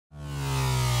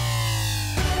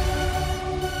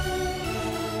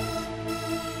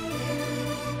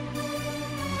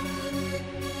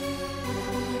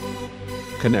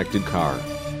connected car.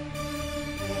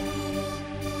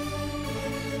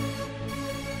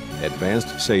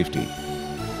 Advanced safety.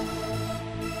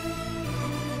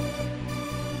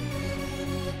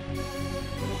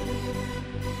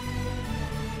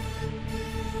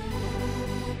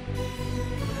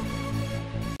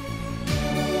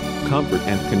 Comfort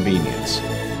and convenience.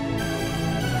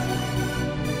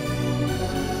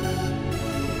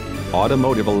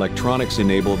 Automotive electronics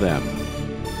enable them.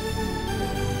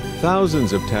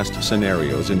 Thousands of test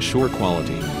scenarios ensure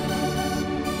quality.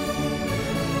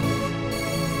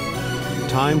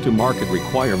 Time to market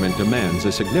requirement demands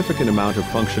a significant amount of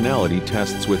functionality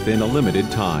tests within a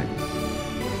limited time.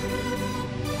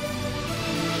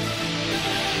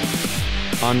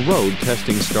 On-road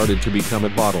testing started to become a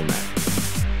bottleneck.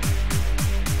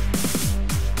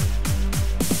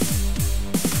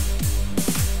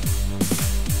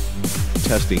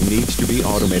 Testing needs to be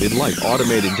automated like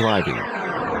automated driving.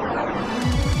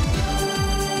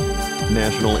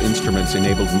 National Instruments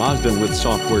enabled Mazda with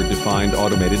software-defined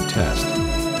automated test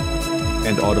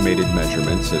and automated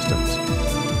measurement systems.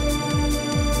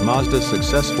 Mazda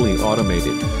successfully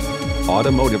automated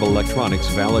automotive electronics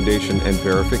validation and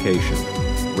verification,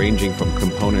 ranging from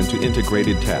component to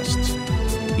integrated tests,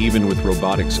 even with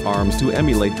robotics arms to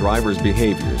emulate drivers'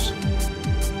 behaviors,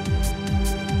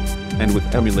 and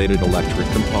with emulated electric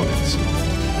components.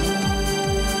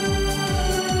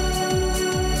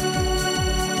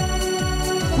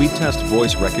 We test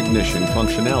voice recognition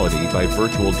functionality by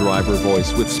virtual driver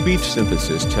voice with speech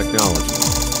synthesis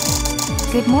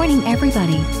technology. Good morning,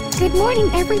 everybody. Good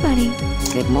morning, everybody.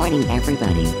 Good morning,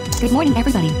 everybody. Good morning,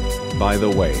 everybody. By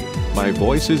the way, my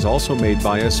voice is also made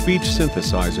by a speech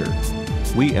synthesizer.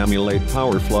 We emulate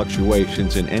power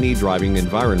fluctuations in any driving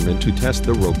environment to test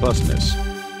the robustness.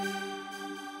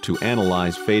 To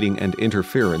analyze fading and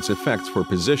interference effects for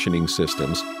positioning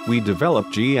systems, we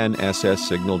developed GNSS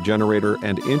signal generator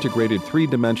and integrated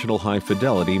three-dimensional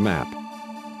high-fidelity map.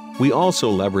 We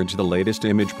also leverage the latest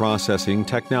image processing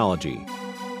technology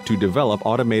to develop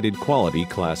automated quality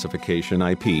classification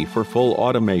IP for full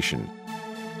automation.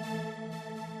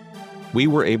 We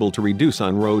were able to reduce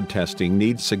on-road testing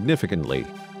needs significantly,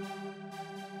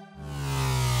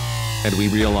 and we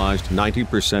realized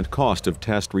 90% cost of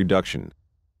test reduction.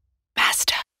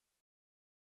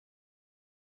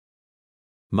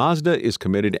 Mazda is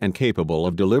committed and capable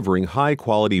of delivering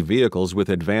high-quality vehicles with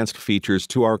advanced features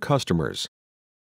to our customers.